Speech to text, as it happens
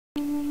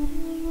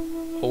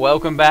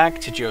Welcome back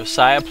to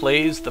Josiah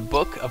Plays the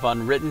Book of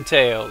Unwritten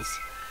Tales.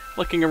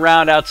 Looking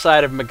around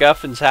outside of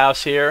MacGuffin's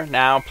house here,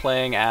 now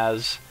playing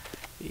as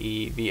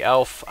the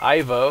elf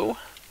Ivo.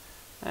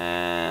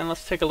 And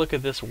let's take a look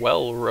at this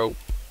well rope.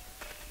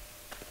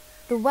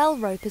 The well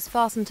rope is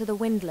fastened to the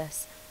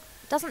windlass.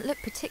 It doesn't look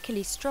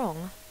particularly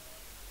strong.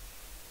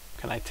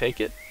 Can I take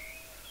it?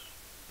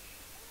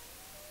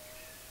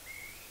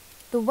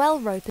 The well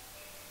rope...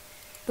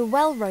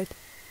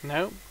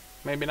 No,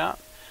 maybe not.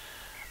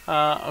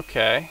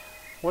 Okay.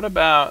 What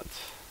about...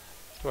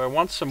 Do I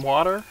want some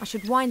water? I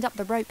should wind up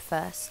the rope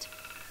first.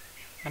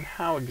 And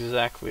how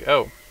exactly?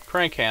 Oh,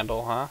 crank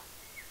handle, huh?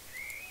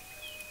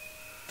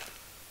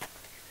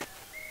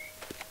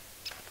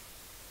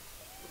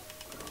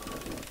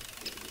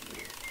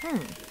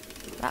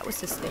 That was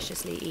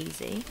suspiciously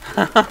easy.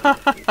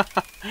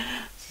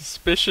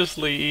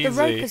 Suspiciously easy. The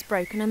rope is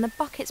broken and the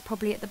bucket's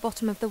probably at the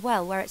bottom of the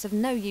well where it's of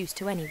no use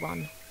to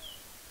anyone.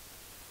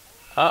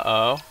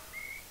 Uh-oh.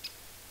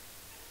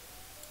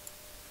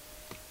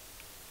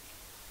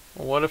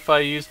 What if I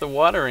use the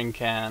watering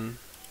can?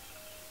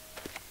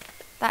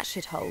 That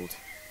should hold.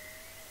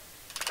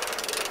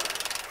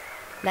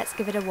 Let's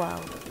give it a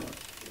whirl.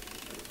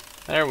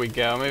 There we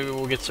go. Maybe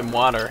we'll get some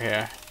water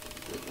here.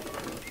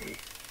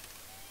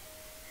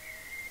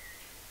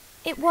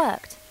 It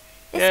worked.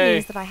 This Yay.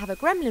 means that I have a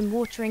gremlin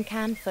watering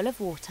can full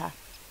of water.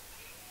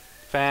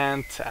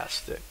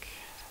 Fantastic.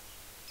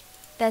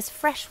 There's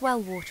fresh well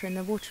water in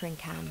the watering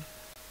can.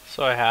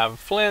 So I have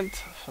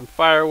flint, some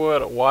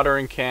firewood, a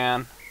watering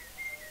can.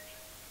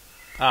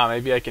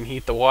 Maybe I can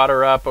heat the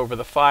water up over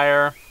the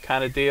fire,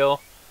 kind of deal.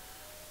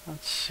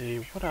 Let's see,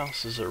 what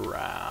else is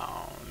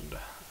around?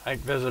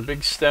 There's a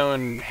big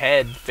stone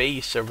head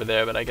face over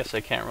there, but I guess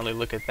I can't really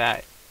look at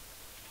that.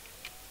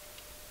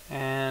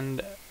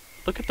 And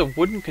look at the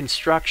wooden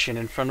construction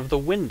in front of the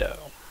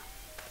window.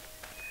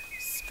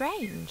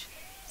 Strange.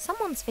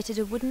 Someone's fitted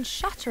a wooden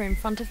shutter in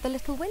front of the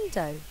little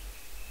window.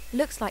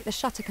 Looks like the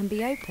shutter can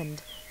be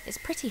opened. It's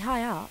pretty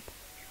high up.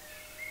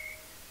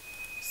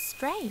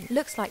 Strange.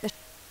 Looks like the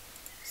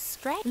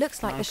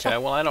Okay,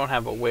 well I don't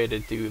have a way to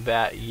do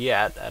that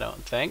yet, I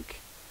don't think.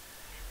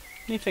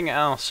 Anything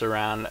else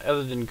around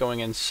other than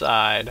going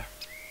inside?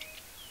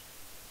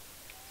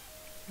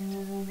 I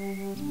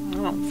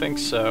don't think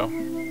so.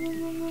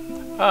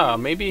 Oh,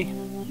 maybe...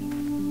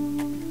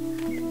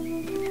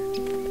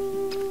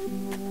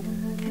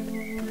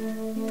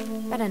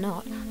 Better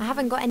not. I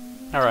haven't got any...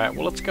 Alright,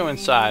 well let's go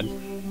inside.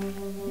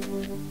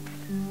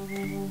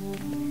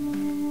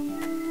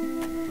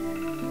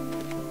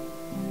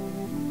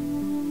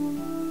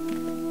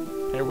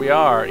 Here we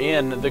are,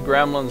 in the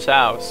gremlin's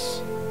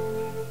house.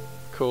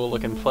 Cool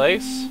looking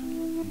place.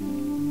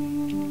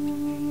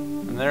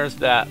 And there's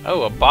that...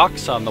 Oh, a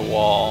box on the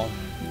wall.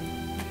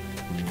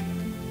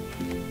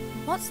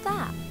 What's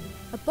that?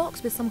 A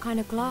box with some kind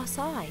of glass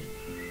eye.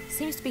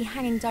 Seems to be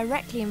hanging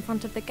directly in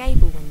front of the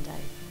gable window.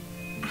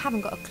 I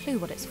haven't got a clue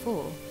what it's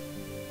for.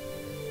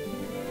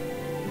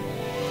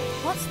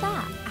 What's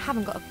that? I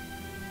haven't got a...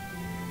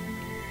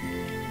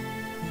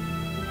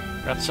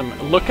 Got some...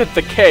 Look at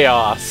the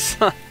chaos!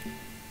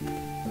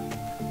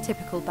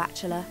 Typical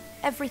bachelor.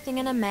 Everything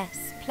in a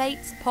mess.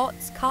 Plates,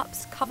 pots,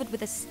 cups, covered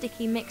with a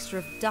sticky mixture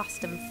of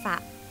dust and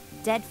fat.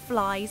 Dead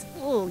flies.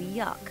 Oh,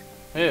 yuck.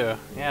 Ew,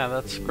 yeah,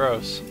 that's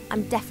gross.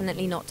 I'm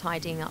definitely not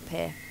tidying up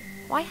here.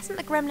 Why hasn't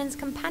the gremlin's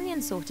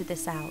companion sorted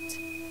this out?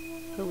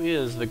 Who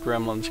is the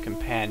gremlin's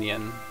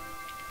companion?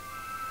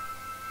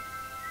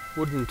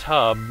 Wooden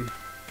tub.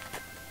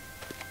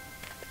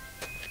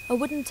 A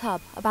wooden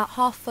tub, about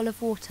half full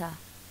of water.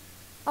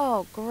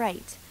 Oh,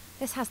 great.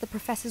 This has the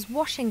professor's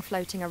washing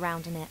floating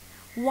around in it.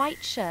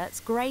 White shirts,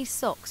 grey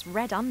socks,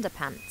 red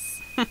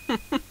underpants.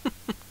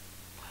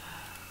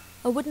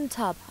 A wooden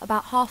tub,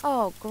 about half...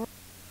 Oh,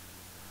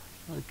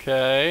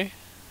 Okay.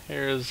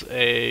 Here's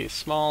a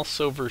small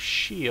silver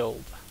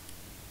shield.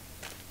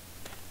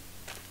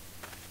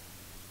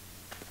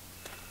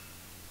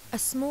 A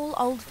small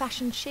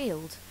old-fashioned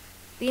shield.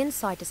 The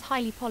inside is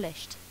highly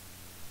polished.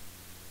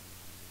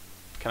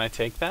 Can I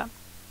take that?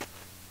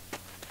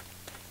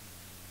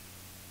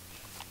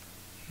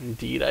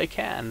 Indeed I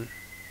can.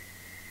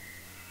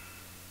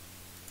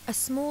 A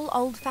small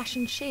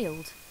old-fashioned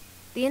shield.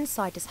 The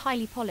inside is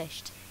highly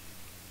polished.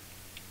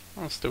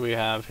 What else do we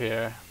have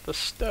here? The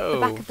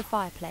stove. The back of the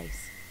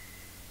fireplace.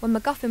 When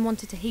MacGuffin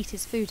wanted to heat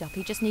his food up,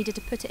 he just needed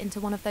to put it into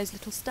one of those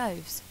little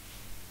stoves.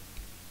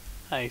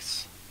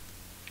 Nice.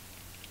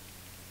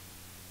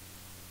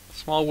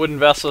 Small wooden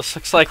vessel.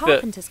 Looks like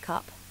Carpenter's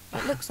cup.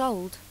 It looks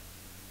old.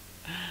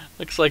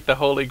 Looks like the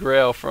Holy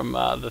Grail from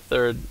the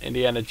third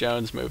Indiana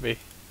Jones movie.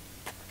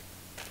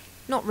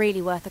 Not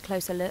really worth a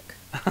closer look.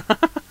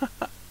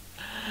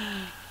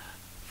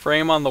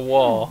 Frame on the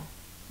wall.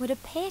 Would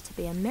appear to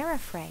be a mirror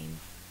frame.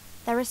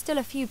 There are still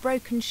a few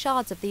broken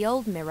shards of the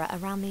old mirror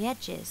around the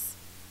edges.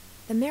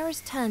 The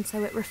mirror's turned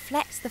so it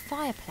reflects the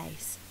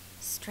fireplace.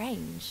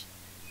 Strange.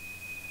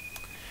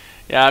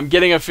 Yeah, I'm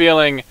getting a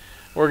feeling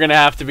we're going to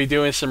have to be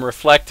doing some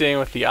reflecting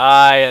with the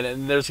eye,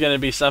 and there's going to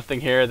be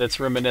something here that's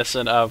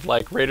reminiscent of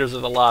like Raiders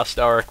of the Lost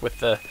Ark with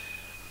the,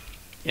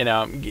 you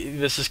know,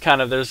 this is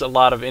kind of, there's a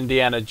lot of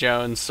Indiana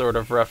Jones sort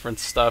of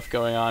reference stuff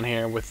going on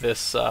here with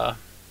this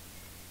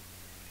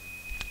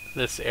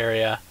this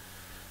area.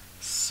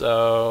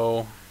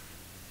 So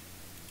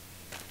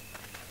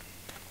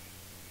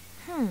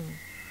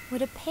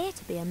would appear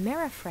to be a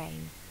mirror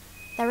frame.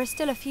 There are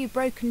still a few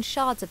broken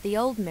shards of the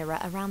old mirror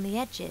around the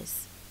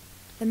edges.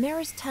 The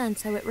mirror's turned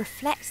so it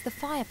reflects the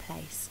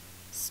fireplace.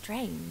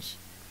 Strange.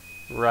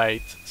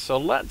 right, so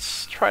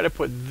let's try to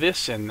put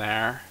this in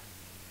there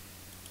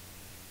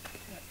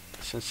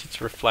since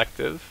it's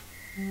reflective.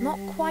 Not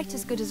quite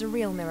as good as a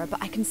real mirror,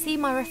 but I can see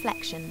my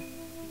reflection.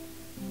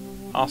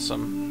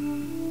 Awesome.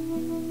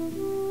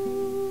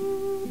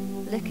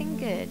 Looking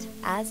good,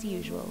 as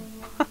usual.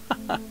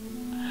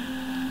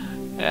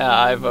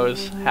 Yeah,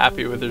 Ivo's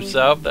happy with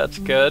herself. That's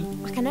good.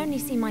 I can only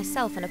see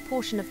myself and a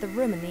portion of the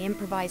room in the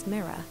improvised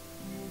mirror.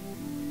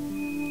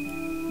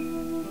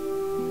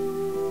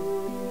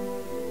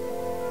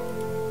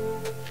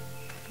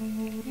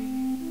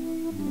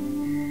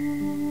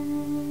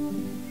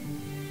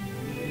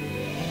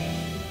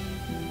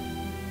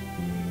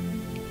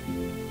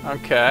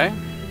 Okay.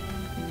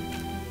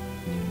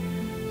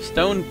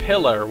 Stone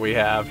pillar we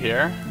have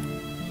here.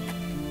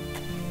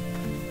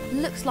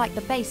 Looks like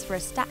the base for a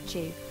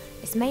statue.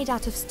 It's made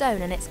out of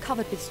stone and it's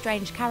covered with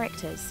strange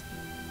characters.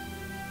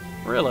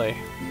 Really?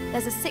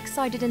 There's a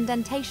six-sided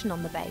indentation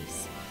on the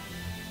base.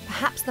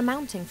 Perhaps the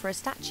mounting for a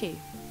statue.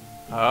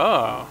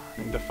 Oh,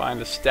 need to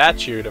find a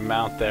statue to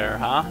mount there,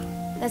 huh?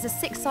 There's a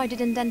six-sided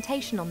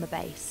indentation on the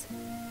base.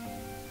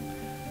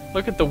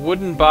 Look at the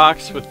wooden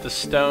box with the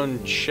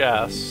stone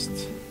chest.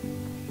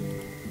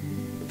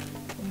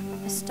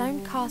 A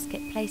stone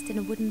casket placed in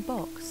a wooden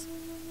box.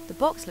 The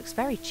box looks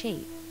very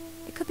cheap.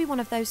 It could be one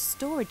of those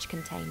storage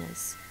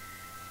containers.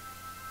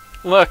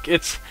 Look,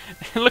 it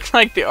looks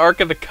like the Ark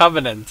of the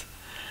Covenant.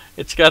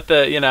 It's got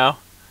the, you know.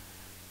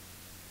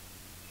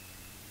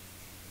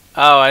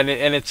 Oh, and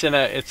it's in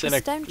a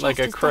stone like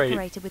a chest is crate.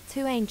 decorated with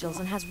two angels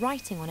and has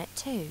writing on it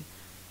too.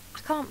 I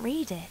can't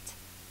read it.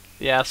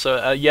 Yeah,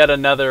 so yet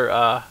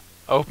another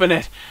open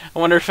it. I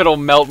wonder if it'll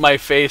melt my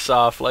face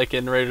off like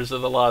in Raiders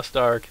of the Lost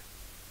Ark.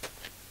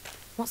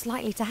 What's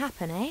likely to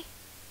happen, eh?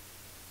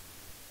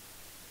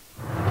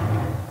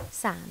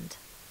 Sand.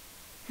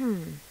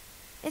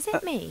 Is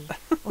it me?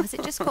 Or has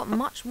it just got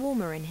much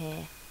warmer in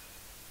here?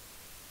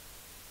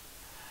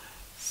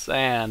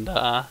 Sand,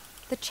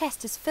 The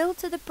chest is filled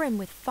to the brim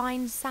with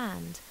fine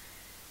sand.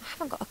 I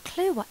haven't got a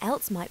clue what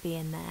else might be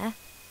in there.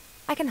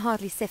 I can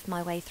hardly sift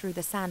my way through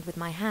the sand with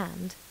my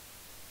hand.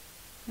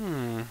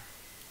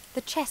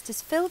 The chest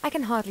is filled. I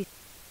can hardly...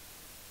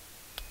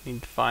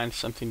 Need to find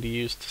something to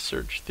use to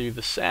search through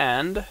the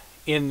sand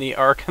in the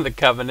Ark of the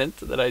Covenant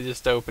that I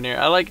just opened here.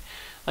 I like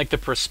the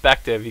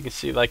perspective. You can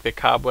see like the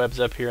cobwebs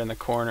up here in the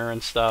corner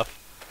and stuff.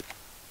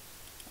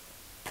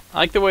 I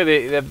like the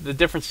way the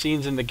different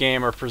scenes in the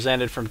game are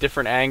presented from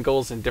different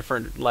angles and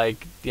different,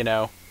 like, you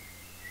know,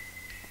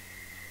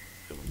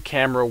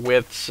 camera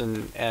widths,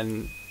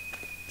 and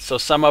so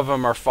some of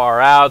them are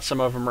far out,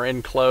 some of them are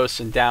in close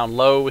and down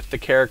low with the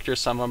character,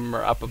 some of them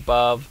are up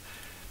above,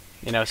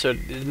 you know, so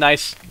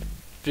nice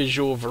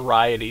visual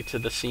variety to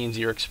the scenes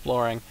you're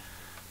exploring.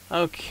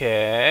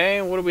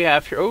 Okay, what do we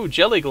have here? Oh,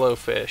 jelly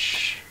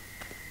glowfish.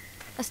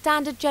 A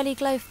standard jelly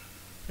glow...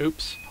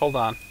 Oops, hold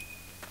on.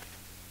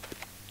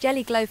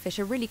 Jelly glowfish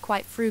are really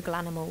quite frugal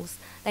animals.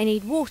 They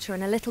need water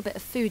and a little bit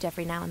of food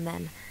every now and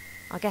then.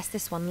 I guess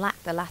this one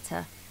lacked the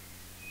latter.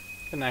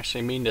 Didn't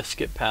actually mean to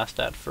skip past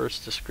that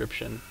first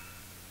description,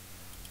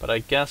 but I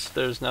guess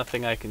there's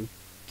nothing I can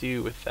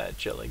do with that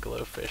jelly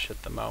glowfish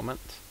at the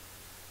moment.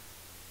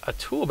 A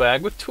tool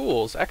bag with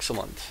tools,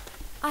 excellent.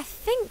 I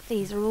think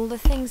these are all the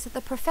things that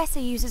the professor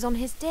uses on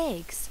his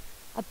digs.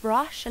 A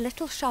brush, a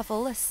little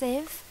shovel, a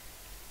sieve.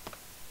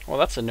 Well,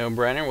 that's a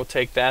no-brainer. We'll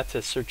take that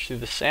to search through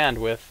the sand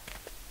with.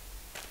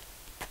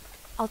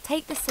 I'll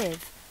take the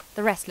sieve.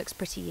 The rest looks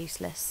pretty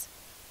useless.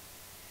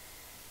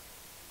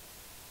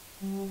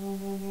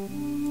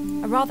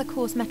 A rather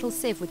coarse metal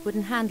sieve with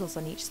wooden handles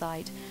on each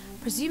side.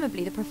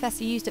 Presumably the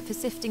professor used it for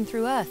sifting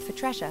through earth for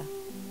treasure.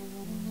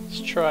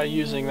 Let's try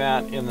using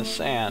that in the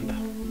sand.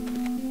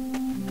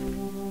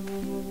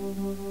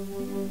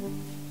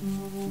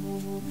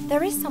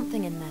 There is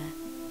something in there.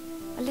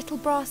 A little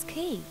brass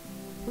key.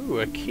 Ooh,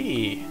 a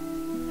key.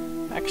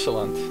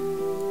 Excellent.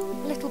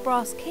 A little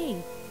brass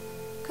key.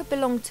 Could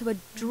belong to a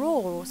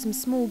drawer or some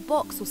small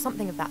box or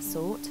something of that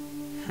sort.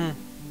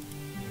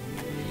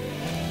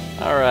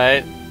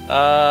 Alright.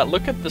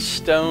 Look at the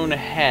stone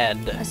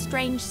head. A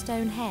strange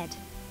stone head.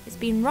 It's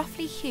been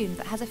roughly hewn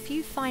but has a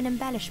few fine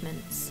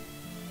embellishments.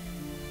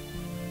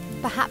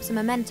 Perhaps a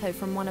memento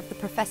from one of the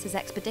professor's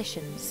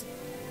expeditions.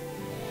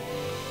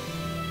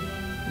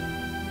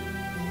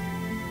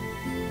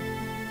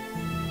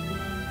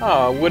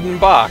 Oh, a wooden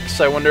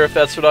box. I wonder if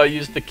that's what I'll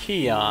use the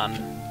key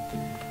on.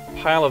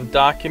 Pile of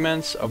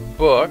documents, a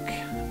book,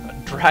 a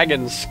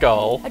dragon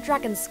skull. A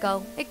dragon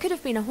skull. It could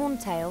have been a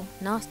horntail,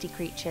 nasty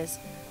creatures,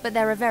 but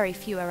there are very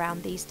few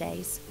around these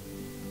days.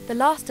 The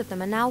last of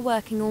them are now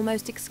working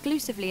almost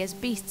exclusively as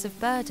beasts of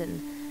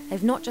burden.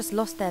 They've not just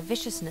lost their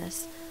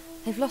viciousness,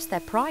 they've lost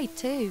their pride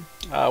too.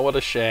 Ah, what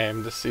a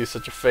shame to see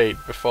such a fate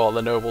befall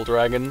the noble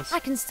dragons. I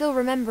can still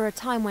remember a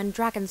time when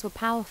dragons were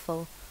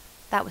powerful.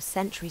 That was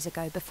centuries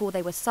ago, before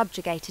they were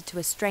subjugated to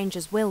a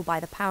stranger's will by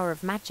the power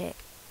of magic.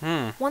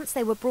 Once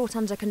they were brought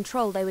under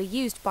control, they were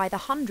used by the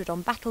 100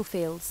 on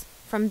battlefields.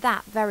 From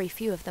that, very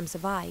few of them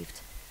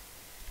survived.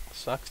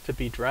 Sucks to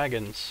be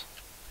dragons.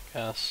 I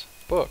guess.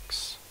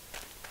 Books.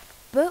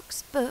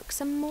 Books, books,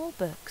 and more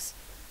books.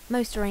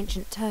 Most are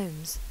ancient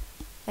tomes.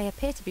 They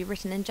appear to be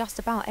written in just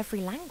about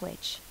every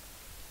language.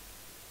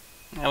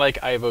 I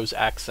like Ivo's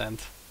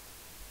accent.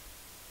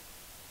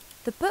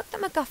 The book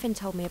that MacGuffin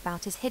told me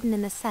about is hidden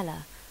in the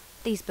cellar.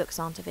 These books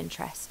aren't of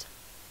interest.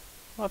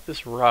 What about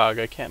this rug?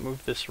 I can't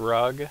move this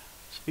rug.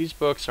 So these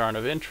books aren't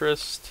of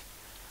interest.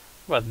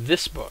 What about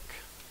this book?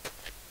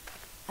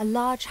 A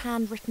large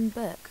handwritten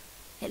book.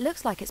 It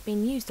looks like it's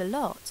been used a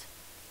lot.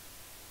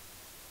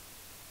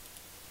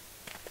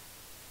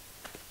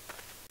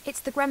 It's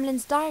the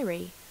Gremlin's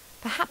diary.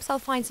 Perhaps I'll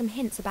find some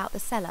hints about the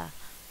cellar.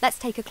 Let's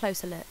take a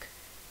closer look.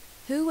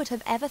 Who would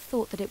have ever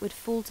thought that it would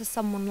fall to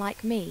someone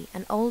like me,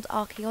 an old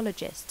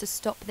archaeologist, to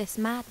stop this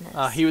madness?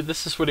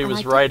 This is what he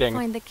was I writing. did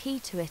find the key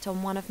to it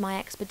on one of my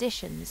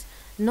expeditions,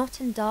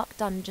 not in dark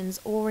dungeons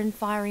or in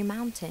fiery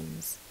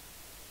mountains.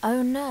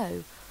 Oh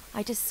no,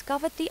 I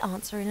discovered the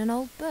answer in an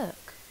old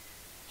book.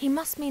 He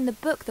must mean the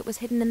book that was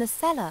hidden in the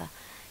cellar,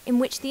 in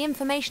which the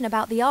information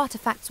about the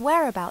artifact's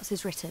whereabouts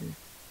is written.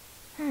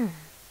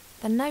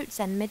 The notes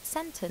end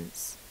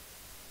mid-sentence.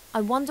 I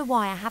wonder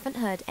why I haven't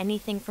heard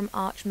anything from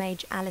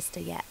Archmage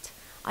Alistair yet.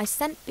 I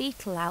sent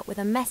Beetle out with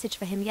a message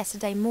for him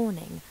yesterday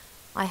morning.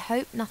 I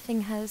hope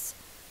nothing has...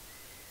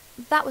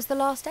 That was the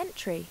last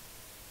entry.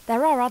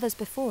 There are others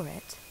before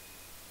it.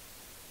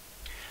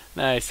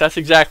 Nice. That's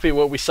exactly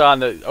what we saw in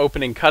the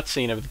opening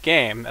cutscene of the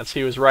game, as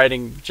he was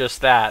writing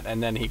just that,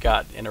 and then he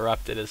got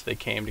interrupted as they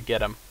came to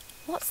get him.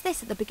 What's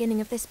this at the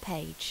beginning of this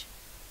page?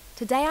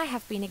 Today I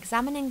have been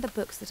examining the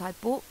books that I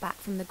brought back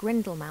from the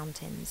Grindle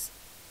Mountains.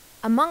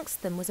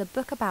 Amongst them was a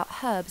book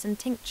about herbs and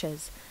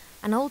tinctures.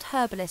 An old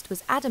herbalist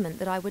was adamant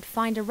that I would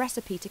find a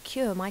recipe to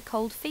cure my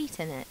cold feet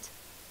in it.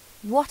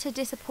 What a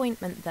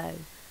disappointment, though.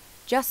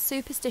 Just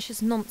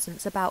superstitious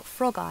nonsense about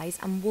frog eyes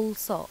and wool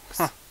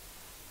socks.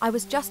 I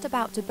was just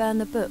about to burn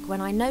the book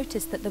when I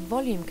noticed that the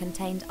volume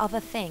contained other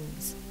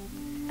things.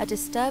 A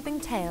disturbing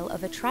tale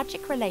of a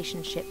tragic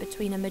relationship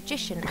between a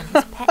magician and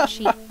his pet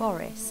sheep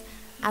Boris,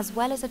 as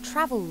well as a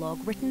travel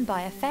log written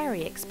by a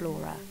fairy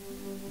explorer.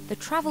 The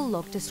travel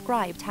log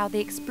described how the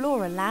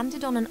explorer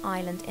landed on an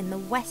island in the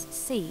West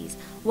Seas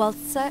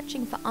whilst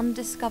searching for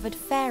undiscovered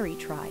fairy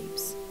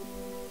tribes.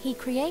 He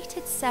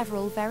created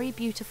several very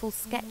beautiful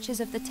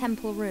sketches of the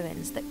temple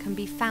ruins that can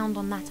be found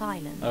on that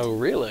island. Oh,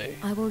 really?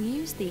 I will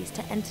use these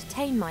to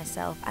entertain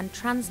myself and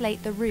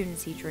translate the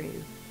runes he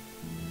drew.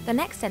 The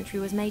next entry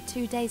was made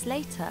 2 days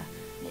later.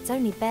 It's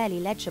only barely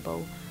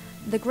legible.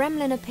 The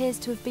gremlin appears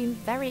to have been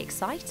very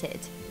excited.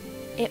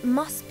 It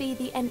must be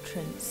the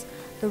entrance.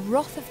 The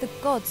wrath of the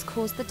gods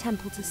caused the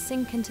temple to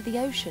sink into the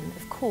ocean,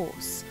 of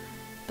course.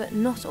 But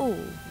not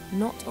all,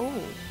 not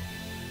all.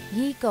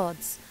 Ye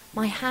gods,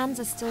 my hands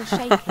are still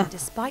shaking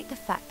despite the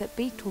fact that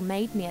Beetle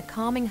made me a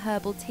calming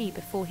herbal tea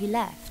before he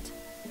left.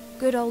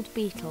 Good old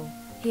Beetle.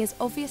 He has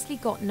obviously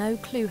got no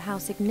clue how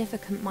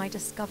significant my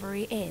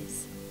discovery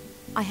is.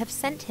 I have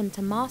sent him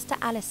to Master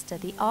Alistair,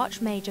 the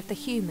Archmage of the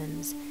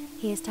Humans.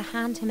 He is to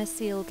hand him a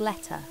sealed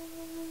letter.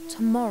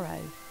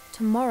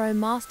 Tomorrow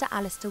Master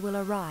Alistair will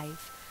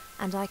arrive,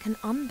 and I can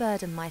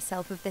unburden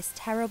myself of this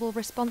terrible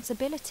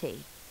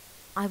responsibility.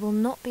 I will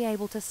not be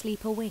able to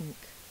sleep a wink.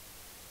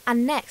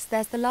 And next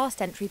there's the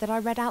last entry that I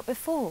read out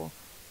before.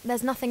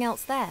 There's nothing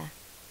else there.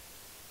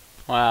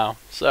 Wow.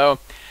 So,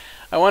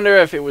 I wonder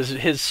if it was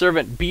his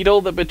servant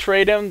Beetle that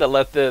betrayed him, that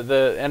let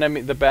the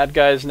enemy, the bad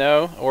guys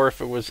know, or if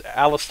it was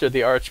Alistair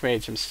the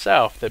Archmage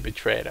himself that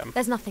betrayed him.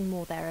 There's nothing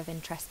more there of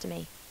interest to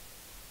me.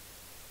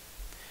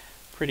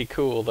 Pretty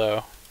cool,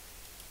 though.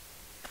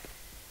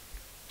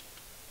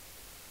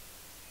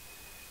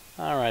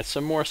 Alright,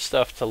 some more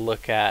stuff to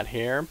look at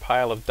here.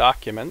 Pile of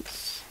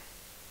documents.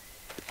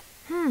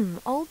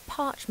 Old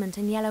parchment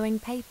and yellowing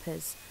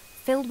papers,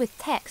 filled with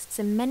texts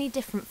in many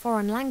different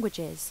foreign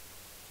languages.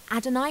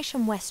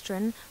 Adonisham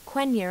Western,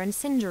 Quenya and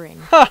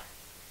Sindarin. Ha!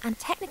 And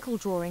technical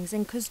drawings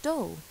in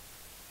Kuzdul.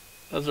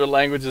 Those are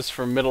languages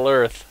from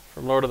Middle-earth,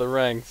 from Lord of the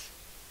Rings.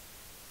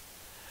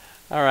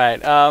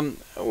 Alright,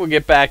 we'll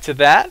get back to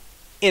that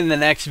in the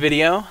next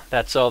video.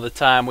 That's all the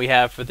time we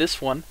have for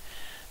this one.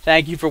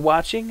 Thank you for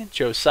watching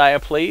Josiah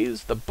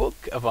Plays the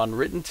Book of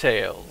Unwritten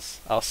Tales.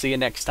 I'll see you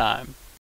next time.